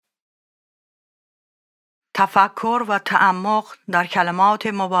تفکر و تعمق در کلمات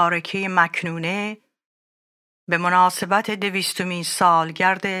مبارکه مکنونه به مناسبت 200مین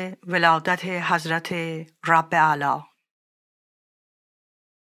سالگرد ولادت حضرت رب اعلی.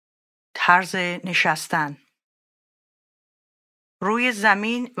 طرز نشستن: روی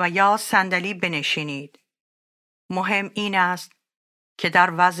زمین و یا صندلی بنشینید. مهم این است که در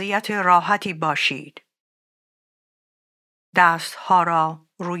وضعیت راحتی باشید. دستها را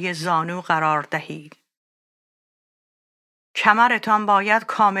روی زانو قرار دهید. کمرتان باید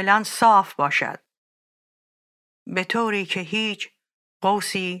کاملا صاف باشد، به طوری که هیچ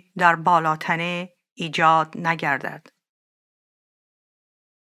قوسی در بالاتنه ایجاد نگردد.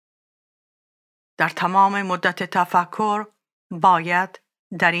 در تمام مدت تفکر باید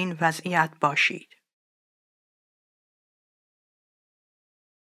در این وضعیت باشید.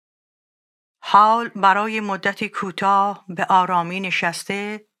 حال برای مدتی کوتاه به آرامی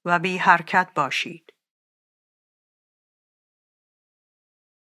نشسته و بی حرکت باشید.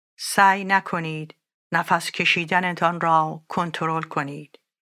 سعی نکنید نفس کشیدنتان را کنترل کنید.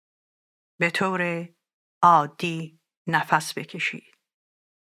 به طور عادی نفس بکشید.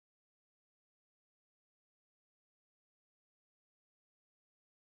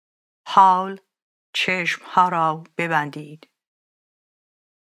 حال چشمها را ببندید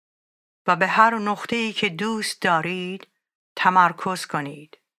و به هر نقطه‌ای که دوست دارید تمرکز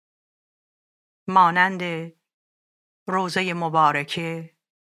کنید. مانند روضه مبارکه،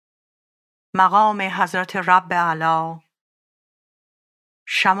 مقام حضرت رب اعلی،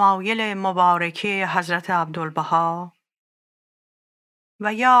 شمایل مبارکه حضرت عبدالبها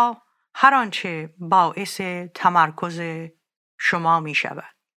و یا هر آنچه باعث تمرکز شما می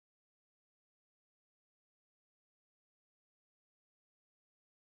شود.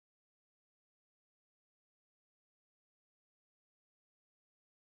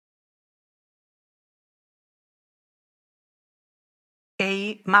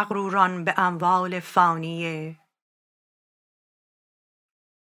 ای مغروران به اموال فانیه،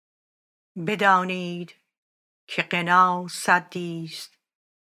 بدانید که غنا سدی است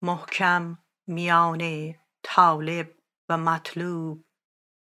محکم میان طالب و مطلوب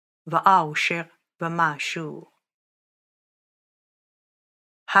و عاشق و معشوق.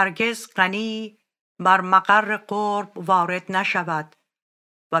 هرگز غنی بر مقر قرب وارد نشود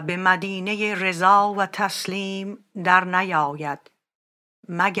و به مدینه رضا و تسلیم در نیاید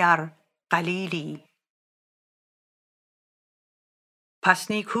مگر قلیلی.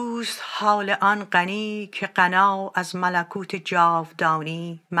 پس نیکوست حال آن غنی که غنا از ملکوت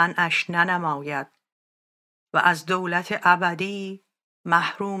جاودانی منعش ننماید و از دولت ابدی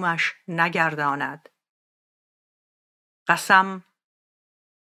محرومش نگرداند. قسم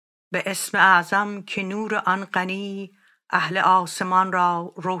به اسم اعظم که نور آن غنی اهل آسمان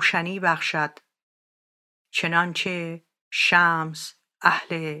را روشنی بخشد، چنانچه شمس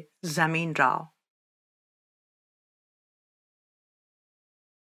اهل زمین را.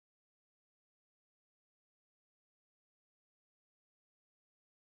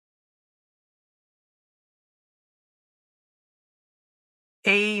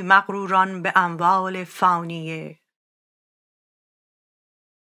 ای مغروران به اموال فانیه،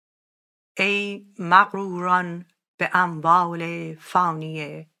 ای مغروران به اموال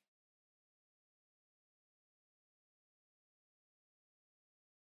فانیه،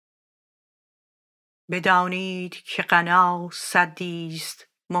 بدانید که غنا سدی است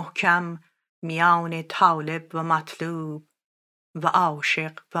محکم میان طالب و مطلوب و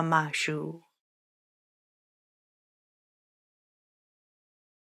عاشق و معشوق.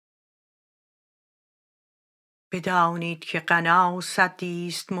 بدانید که غنا سدی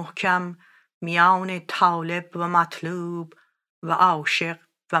است محکم میان طالب و مطلوب و عاشق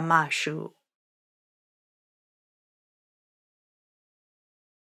و معشوق.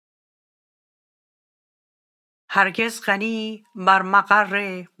 هرگز غنی بر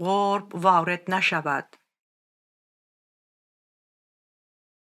مقر قرب وارد نشود.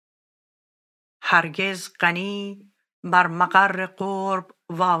 هرگز غنی بر مقر قرب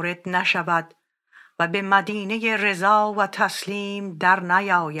وارد نشود و به مدینه رضا و تسلیم در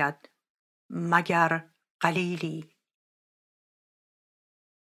نیاید مگر قلیلی.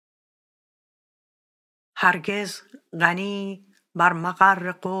 هرگز غنی بر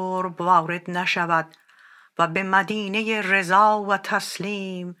مقر قرب وارد نشود و به مدینه رضا و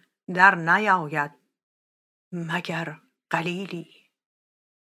تسلیم در نیاید مگر قلیلی.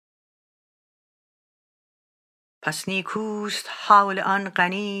 پس نیکوست حال آن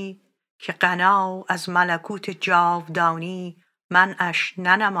غنی که غنا از ملکوت جاودانی منعش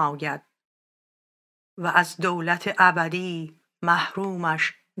ننماید و از دولت ابدی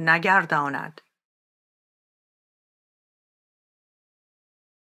محرومش نگرداند.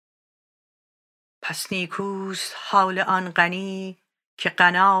 پس نیکوست حال آن غنی که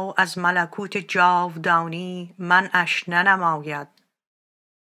غنا از ملکوت جاودانی منعش ننماید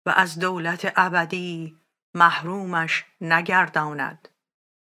و از دولت ابدی محرومش نگرداند.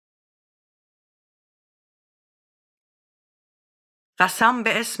 قسم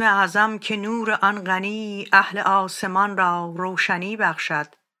به اسم اعظم که نور آن غنی اهل آسمان را روشنی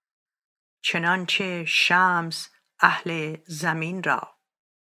بخشد، چنانچه شمس اهل زمین را.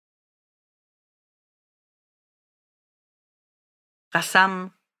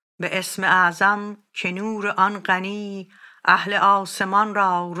 قسم به اسم اعظم که نور آن غنی اهل آسمان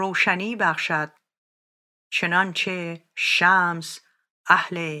را روشنی بخشد، چنانچه شمس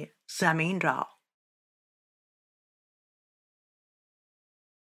اهل زمین را.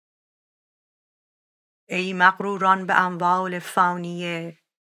 ای مغروران به اموال فانیه،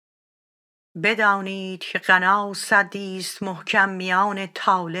 بدانید که غنا سدیست محکم میان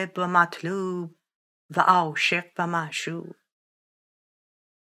طالب و مطلوب و عاشق و معشوق.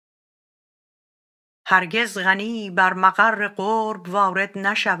 هرگز غنی بر مقر قرب وارد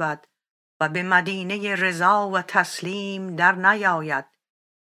نشود و به مدینه رضا و تسلیم در نیاید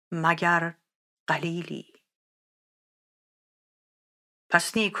مگر قلیلی.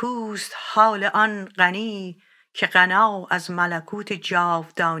 پس نیکوست حال آن غنی که غنا از ملکوت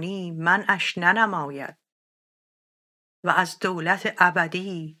جاودانی منعش ننماید و از دولت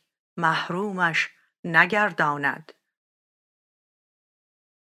ابدی محرومش نگرداند.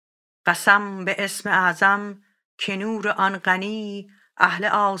 قسم به اسم اعظم که نور آن غنی اهل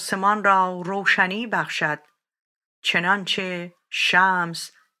آسمان را روشنی بخشد، چنانچه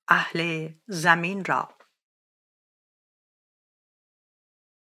شمس اهل زمین را.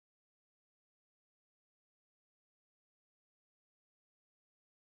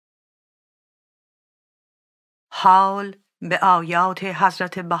 حال به آیات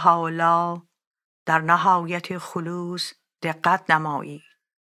حضرت بهاءالله در نهایت خلوص دقت نمایی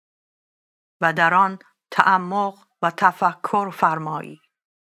و در آن تعمق و تفکر فرمایی.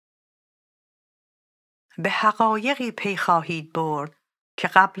 به حقایقی پی خواهید برد که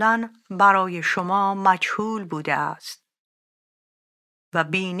قبلا برای شما مجهول بوده است و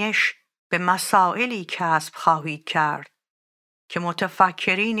بینش به مسائلی کسب خواهید کرد که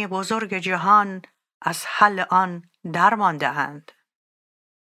متفکرین بزرگ جهان از حل آن درمانده‌اند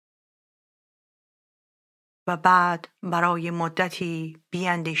و بعد برای مدتی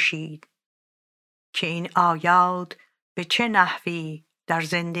بیندیشید که این آیات به چه نحوی در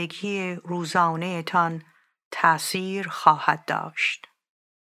زندگی روزانه تان تأثیر خواهد داشت.